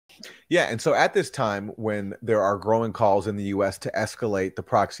Yeah, and so at this time, when there are growing calls in the U.S. to escalate the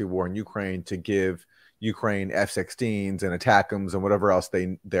proxy war in Ukraine, to give Ukraine F-16s and ATACMS and whatever else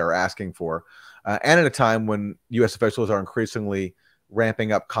they're asking for, and at a time when U.S. officials are increasingly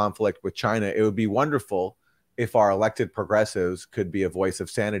ramping up conflict with China, it would be wonderful if our elected progressives could be a voice of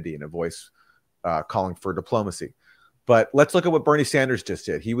sanity and a voice calling for diplomacy. But let's look at what Bernie Sanders just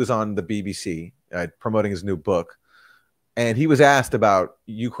did. He was on the BBC promoting his new book, and he was asked about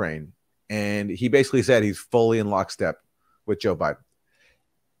Ukraine. And he basically said he's fully in lockstep with Joe Biden.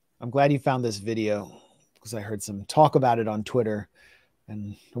 I'm glad you found this video because I heard some talk about it on Twitter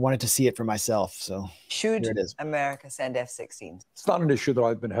and I wanted to see it for myself. So should here it is. America send F-16s? It's not an issue that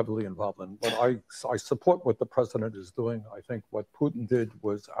I've been heavily involved in, but I support what the president is doing. I think what Putin did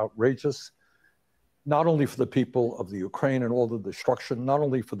was outrageous, not only for the people of the Ukraine and all the destruction, not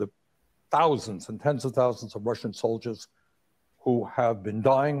only for the thousands and tens of thousands of Russian soldiers who have been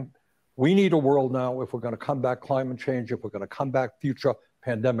dying. We need a world now, if we're going to combat climate change, if we're going to combat future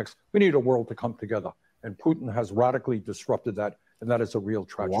pandemics, we need a world to come together. And Putin has radically disrupted that, and that is a real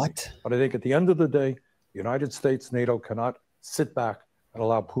tragedy. What? But I think at the end of the day, the United States, NATO cannot sit back and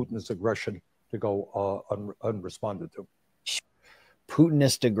allow Putin's aggression to go unresponded to.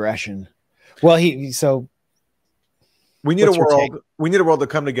 Putinist aggression. Well, we need a world. We need a world to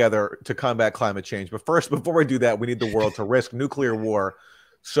come together to combat climate change. But first, before we do that, we need the world to risk nuclear war,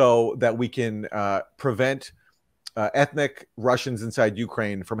 so that we can prevent ethnic Russians inside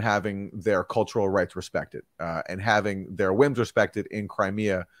Ukraine from having their cultural rights respected and having their whims respected in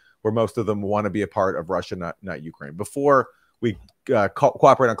Crimea, where most of them want to be a part of Russia, not Ukraine. Before we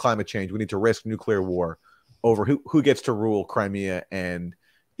cooperate on climate change, we need to risk nuclear war over who gets to rule Crimea and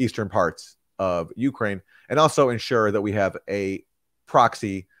eastern parts of Ukraine, and also ensure that we have a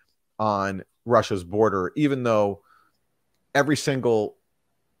proxy on Russia's border, even though every single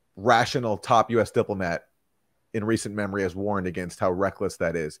rational top U.S. diplomat in recent memory has warned against how reckless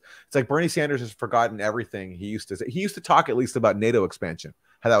that is. It's like Bernie Sanders has forgotten everything he used to say. He used to talk at least about NATO expansion,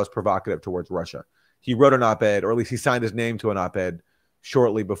 how that was provocative towards Russia. He wrote an op-ed, or at least he signed his name to an op-ed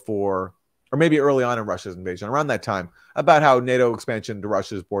shortly before, or maybe early on in Russia's invasion, around that time, about how NATO expansion to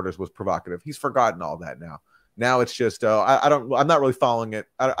Russia's borders was provocative. He's forgotten all that now. Now it's just, I'm not really following it.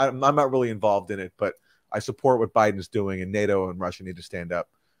 I'm not really involved in it, but I support what Biden's doing, and NATO and Russia need to stand up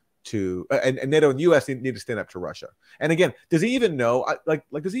to, and NATO and the U.S. need to stand up to Russia. And again, does he even know,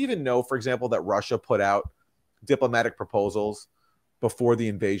 does he even know, for example, that Russia put out diplomatic proposals before the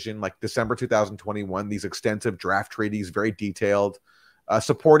invasion, like December 2021, these extensive draft treaties, very detailed,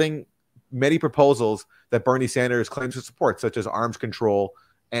 supporting many proposals that Bernie Sanders claims to support, such as arms control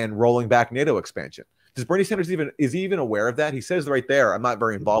and rolling back NATO expansion. Does Bernie Sanders is he even aware of that? He says right there, I'm not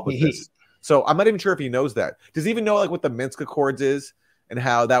very involved with this. So I'm not even sure if he knows that. Does he even know what the Minsk Accords is and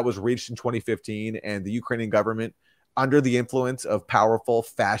how that was reached in 2015 and the Ukrainian government, under the influence of powerful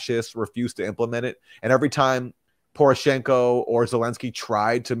fascists, refused to implement it? And every time Poroshenko or Zelensky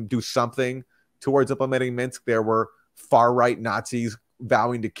tried to do something towards implementing Minsk, there were far-right Nazis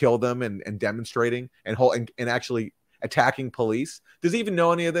vowing to kill them and demonstrating and actually attacking police. Does he even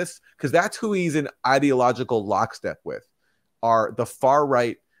know any of this? Because that's who he's in ideological lockstep with, are the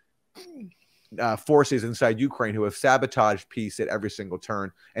far-right forces inside Ukraine who have sabotaged peace at every single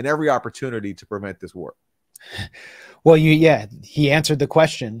turn and every opportunity to prevent this war. Well, he answered the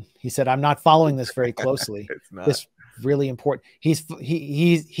question. He said, "I'm not following this very closely." It's not. This really important.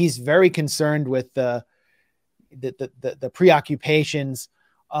 He's very concerned with the preoccupations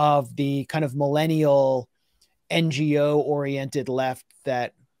of the kind of millennial NGO oriented left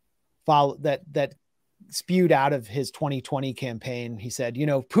that spewed out of his 2020 campaign. He said,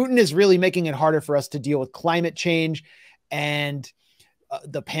 Putin is really making it harder for us to deal with climate change and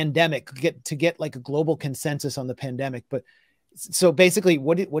the pandemic, get like a global consensus on the pandemic. But so basically,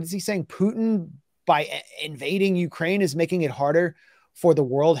 what is he saying? Putin, by invading Ukraine, is making it harder for the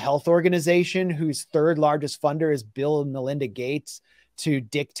World Health Organization, whose third largest funder is Bill and Melinda Gates, to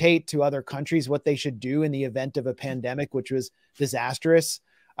dictate to other countries what they should do in the event of a pandemic, which was disastrous.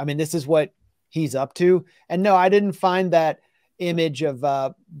 I mean, this is what he's up to. And no, I didn't find that image of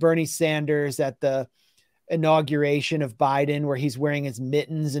Bernie Sanders at the inauguration of Biden, where he's wearing his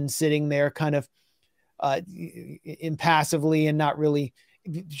mittens and sitting there kind of impassively and not really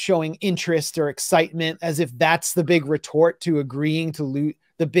showing interest or excitement, as if that's the big retort to agreeing to lose,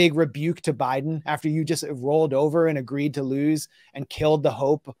 the big rebuke to Biden after you just rolled over and agreed to lose and killed the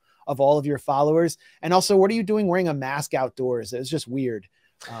hope of all of your followers. And also, what are you doing wearing a mask outdoors? It's just weird.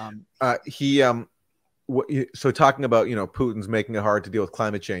 So talking about, Putin's making it hard to deal with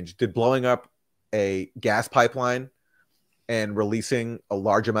climate change, did blowing up a gas pipeline and releasing a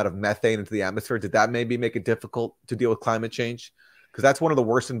large amount of methane into the atmosphere, did that maybe make it difficult to deal with climate change? Because that's one of the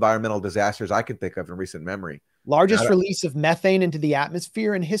worst environmental disasters I can think of in recent memory. Largest release of methane into the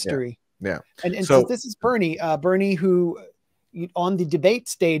atmosphere in history. Yeah. And so this is Bernie, Bernie, who on the debate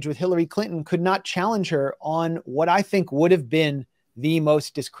stage with Hillary Clinton could not challenge her on what I think would have been the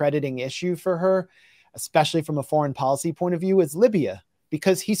most discrediting issue for her, especially from a foreign policy point of view, is Libya,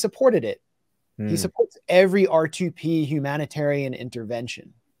 because he supported it. He supports every R2P humanitarian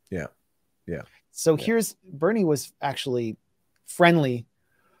intervention. Yeah. Yeah. So here's Bernie was actually friendly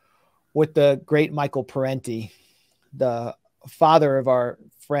with the great Michael Parenti, the father of our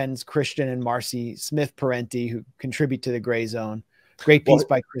friends Christian and Marcy Smith Parenti, who contribute to the Grayzone. Great piece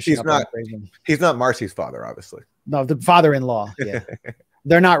by Christian. He's not Marcy's father, obviously. No, the father-in-law. Yeah.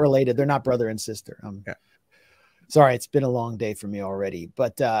 They're not related. They're not brother and sister. Sorry, it's been a long day for me already.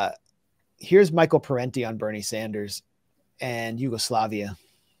 But here's Michael Parenti on Bernie Sanders and Yugoslavia.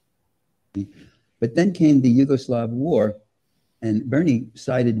 But then came the Yugoslav war, and Bernie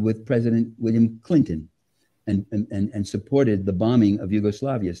sided with President William Clinton and supported the bombing of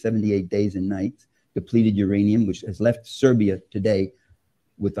Yugoslavia, 78 days and nights, depleted uranium, which has left Serbia today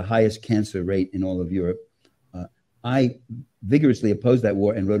with the highest cancer rate in all of Europe. I vigorously opposed that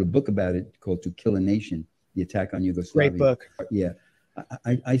war and wrote a book about it called To Kill a Nation, the attack on Yugoslavia. Great book. Yeah.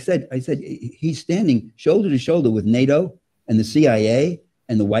 I said he's standing shoulder to shoulder with NATO and the CIA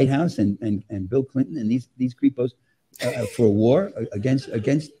and the White House and Bill Clinton and these creepos for a war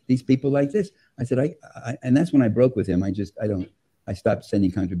against these people like this. I said, and that's when I broke with him. I stopped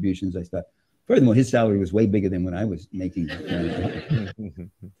sending contributions. I stopped. Furthermore, his salary was way bigger than what I was making.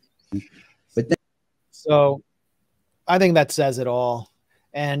 But then, so I think that says it all.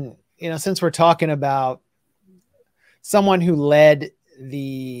 And, you know, since we're talking about someone who led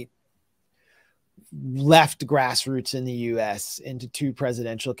the left grassroots in the US into 2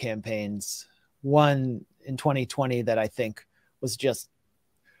 presidential campaigns, one in 2020 that I think was just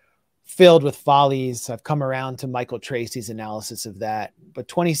filled with follies. I've come around to Michael Tracy's analysis of that. But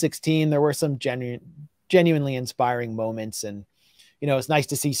 2016, there were some genuinely inspiring moments. And, you know, it's nice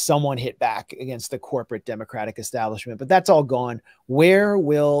to see someone hit back against the corporate Democratic establishment, but that's all gone. Where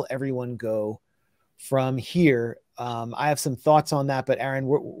will everyone go from here? I have some thoughts on that, but Aaron,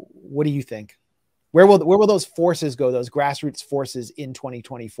 what do you think? Where will those forces go, those grassroots forces in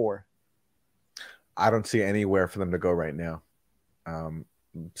 2024? I don't see anywhere for them to go right now.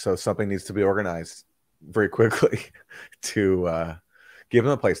 So something needs to be organized very quickly to give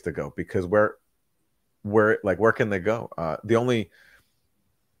them a place to go, because where can they go? The only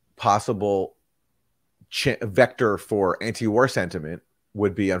possible vector for anti-war sentiment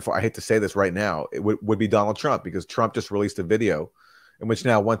would be, I hate to say this right now, it would be Donald Trump, because Trump just released a video in which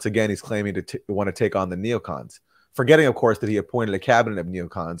now once again he's claiming to want to take on the neocons, forgetting of course that he appointed a cabinet of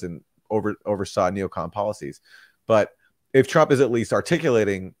neocons and oversaw neocon policies. But if Trump is at least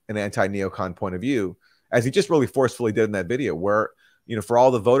articulating an anti-neocon point of view, as he just really forcefully did in that video, where, you know, for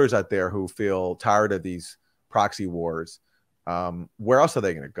all the voters out there who feel tired of these proxy wars, where else are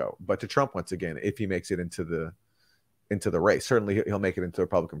they going to go but to Trump once again, if he makes it into the race? Certainly he'll make it into the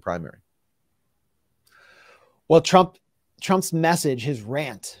Republican primary. Well, Trump's message, his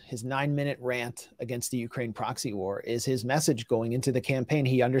rant, his 9-minute rant against the Ukraine proxy war is his message going into the campaign.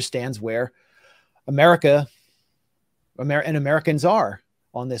 He understands where America and Americans are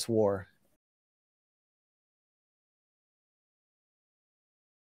on this war.